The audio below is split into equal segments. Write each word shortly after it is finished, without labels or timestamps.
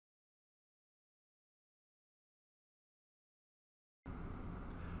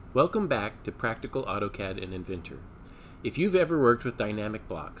Welcome back to Practical AutoCAD and Inventor. If you've ever worked with dynamic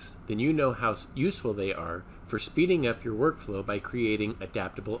blocks, then you know how useful they are for speeding up your workflow by creating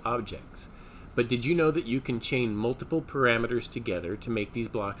adaptable objects. But did you know that you can chain multiple parameters together to make these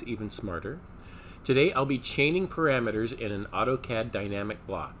blocks even smarter? Today I'll be chaining parameters in an AutoCAD dynamic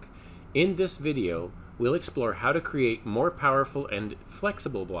block. In this video, we'll explore how to create more powerful and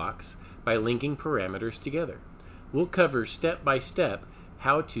flexible blocks by linking parameters together. We'll cover step by step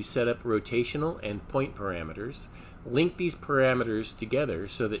how to set up rotational and point parameters, link these parameters together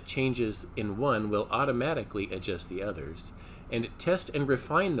so that changes in one will automatically adjust the others, and test and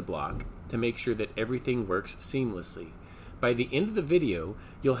refine the block to make sure that everything works seamlessly. By the end of the video,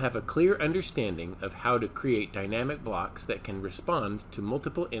 you'll have a clear understanding of how to create dynamic blocks that can respond to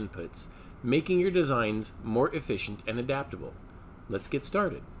multiple inputs, making your designs more efficient and adaptable. Let's get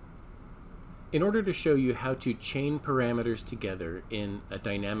started. In order to show you how to chain parameters together in a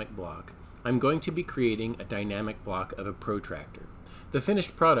dynamic block, I'm going to be creating a dynamic block of a protractor. The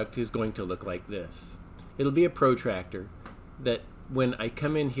finished product is going to look like this. It'll be a protractor that when I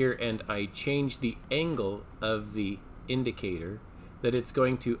come in here and I change the angle of the indicator, that it's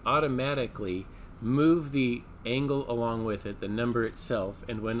going to automatically move the angle along with it, the number itself,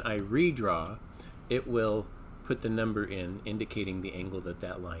 and when I redraw, it will put the number in, indicating the angle that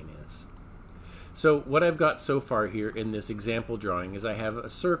that line is. So what I've got so far here in this example drawing is I have a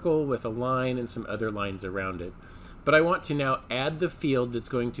circle with a line and some other lines around it. But I want to now add the field that's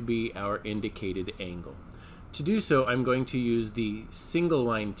going to be our indicated angle. To do so, I'm going to use the single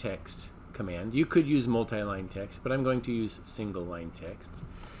line text command. You could use multi-line text, but I'm going to use single line text.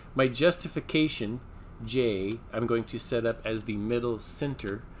 My justification, J, I'm going to set up as the middle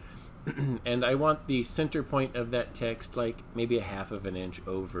center. And I want the center point of that text like maybe 1/2 inch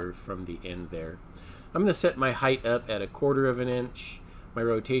over from the end there. I'm going to set my height up at 1/4 inch. My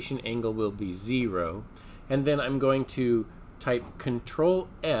rotation angle will be 0. And then I'm going to type Control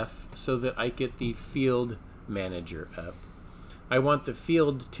F so that I get the field manager up. I want the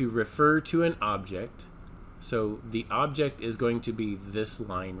field to refer to an object. So the object is going to be this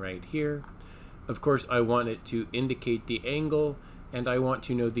line right here. Of course, I want it to indicate the angle, and I want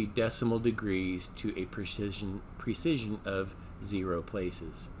to know the decimal degrees to a precision of 0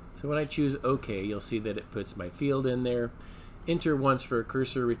 places. So when I choose OK, you'll see that it puts my field in there. Enter once for a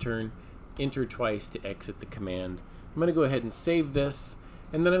cursor return, enter twice to exit the command. I'm going to go ahead and save this,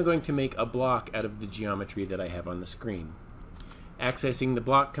 and then I'm going to make a block out of the geometry that I have on the screen. Accessing the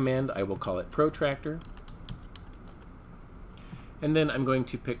block command, I will call it protractor. And then I'm going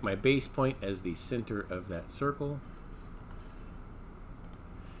to pick my base point as the center of that circle.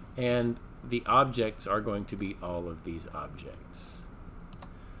 And the objects are going to be all of these objects.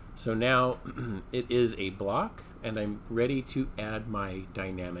 So now it is a block, and I'm ready to add my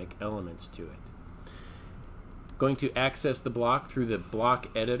dynamic elements to it. Going to access the block through the block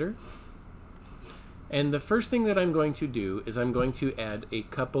editor. And the first thing that I'm going to do is I'm going to add a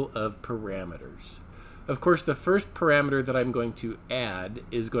couple of parameters. Of course, the first parameter that I'm going to add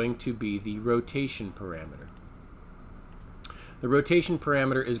is going to be the rotation parameter. The rotation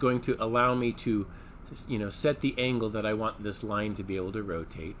parameter is going to allow me to, set the angle that I want this line to be able to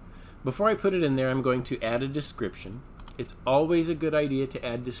rotate. Before I put it in there, I'm going to add a description. It's always a good idea to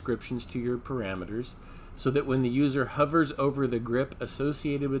add descriptions to your parameters so that when the user hovers over the grip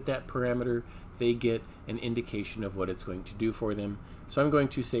associated with that parameter, they get an indication of what it's going to do for them. So I'm going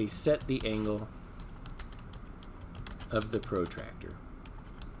to say set the angle of the protractor.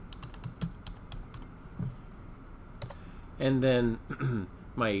 And then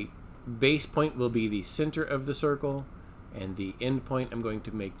my base point will be the center of the circle, and the end point, I'm going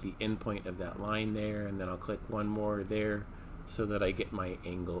to make the end point of that line there, and then I'll click one more there so that I get my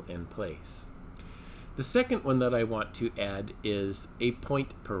angle in place. The second one that I want to add is a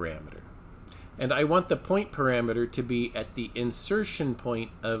point parameter. And I want the point parameter to be at the insertion point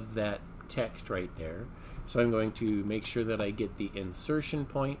of that text right there. So I'm going to make sure that I get the insertion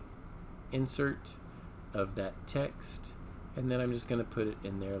point, insert of that text. And then I'm just going to put it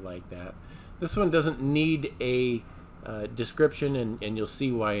in there like that. This one doesn't need a description, and you'll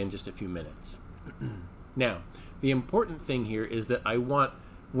see why in just a few minutes. Now, the important thing here is that I want,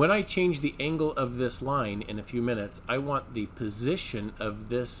 when I change the angle of this line in a few minutes, I want the position of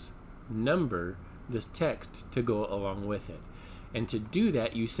this number, this text, to go along with it. And to do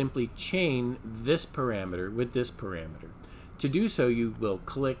that, you simply chain this parameter with this parameter. To do so, you will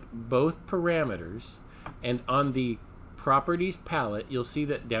click both parameters, and on the Properties palette, you'll see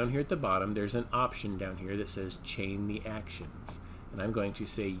that down here at the bottom there's an option down here that says chain the actions, and I'm going to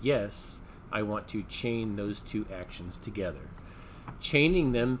say yes, I want to chain those two actions together.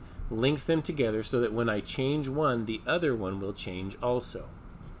 Chaining them links them together so that when I change one, the other one will change also.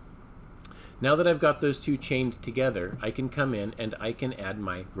 Now that I've got those two chained together, I can come in and I can add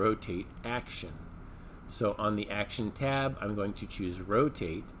my rotate action. So on the action tab, I'm going to choose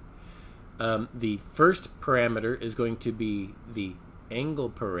rotate. The first parameter is going to be the angle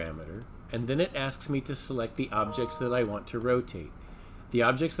parameter, and then it asks me to select the objects that I want to rotate. The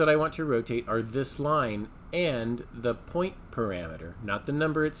objects that I want to rotate are this line and the point parameter, not the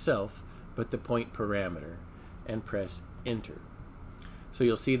number itself, but the point parameter, and press enter. So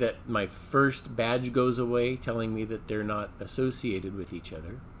you'll see that my first badge goes away, telling me that they're not associated with each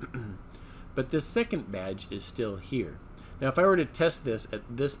other. But this second badge is still here. Now if I were to test this at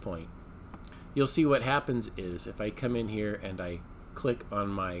this point, you'll see what happens is if I come in here and I click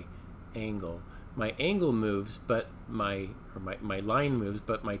on my angle moves, but my line moves,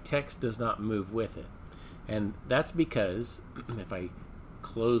 but my text does not move with it. And that's because if I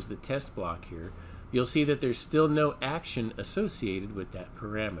close the test block here, you'll see that there's still no action associated with that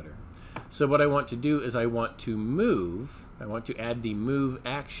parameter. So what I want to do is I want to add the move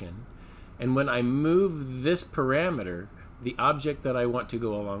action, and when I move this parameter, the object that I want to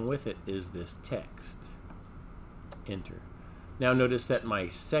go along with it is this text. Enter. Now notice that my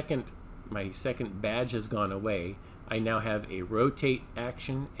second badge has gone away. I now have a rotate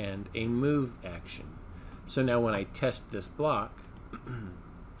action and a move action. So now when I test this block,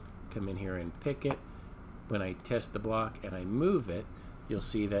 come in here and pick it. When I test the block and I move it, you'll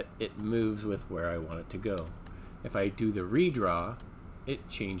see that it moves with where I want it to go. If I do the redraw, it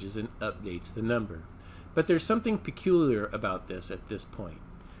changes and updates the number. But there's something peculiar about this at this point.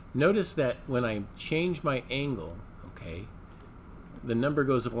 Notice that when I change my angle, okay, the number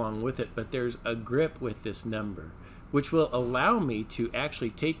goes along with it, but there's a grip with this number, which will allow me to actually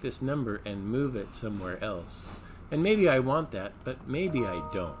take this number and move it somewhere else. And maybe I want that, but maybe I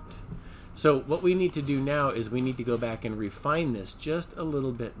don't. So what we need to do now is we need to go back and refine this just a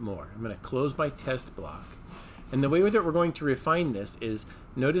little bit more. I'm going to close my test block. And the way that we're going to refine this is,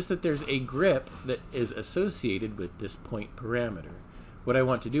 notice that there's a grip that is associated with this point parameter. What I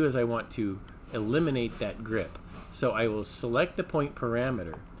want to do is I want to eliminate that grip. So I will select the point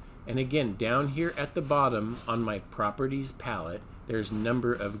parameter, and again, down here at the bottom on my properties palette, there's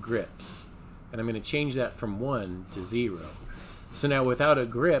number of grips. And I'm going to change that from 1 to 0. So now without a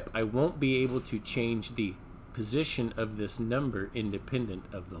grip, I won't be able to change the position of this number independent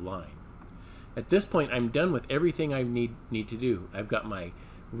of the line. At this point, I'm done with everything I need to do. I've got my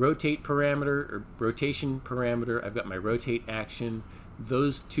rotate parameter, or rotation parameter. I've got my rotate action.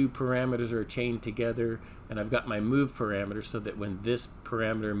 Those two parameters are chained together. And I've got my move parameter so that when this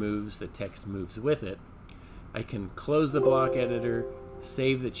parameter moves, the text moves with it. I can close the block editor,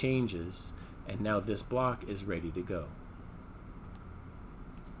 save the changes, and now this block is ready to go.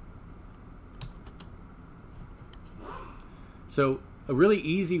 So a really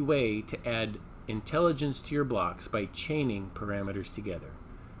easy way to add intelligence to your blocks by chaining parameters together.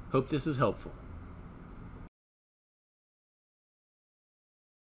 Hope this is helpful.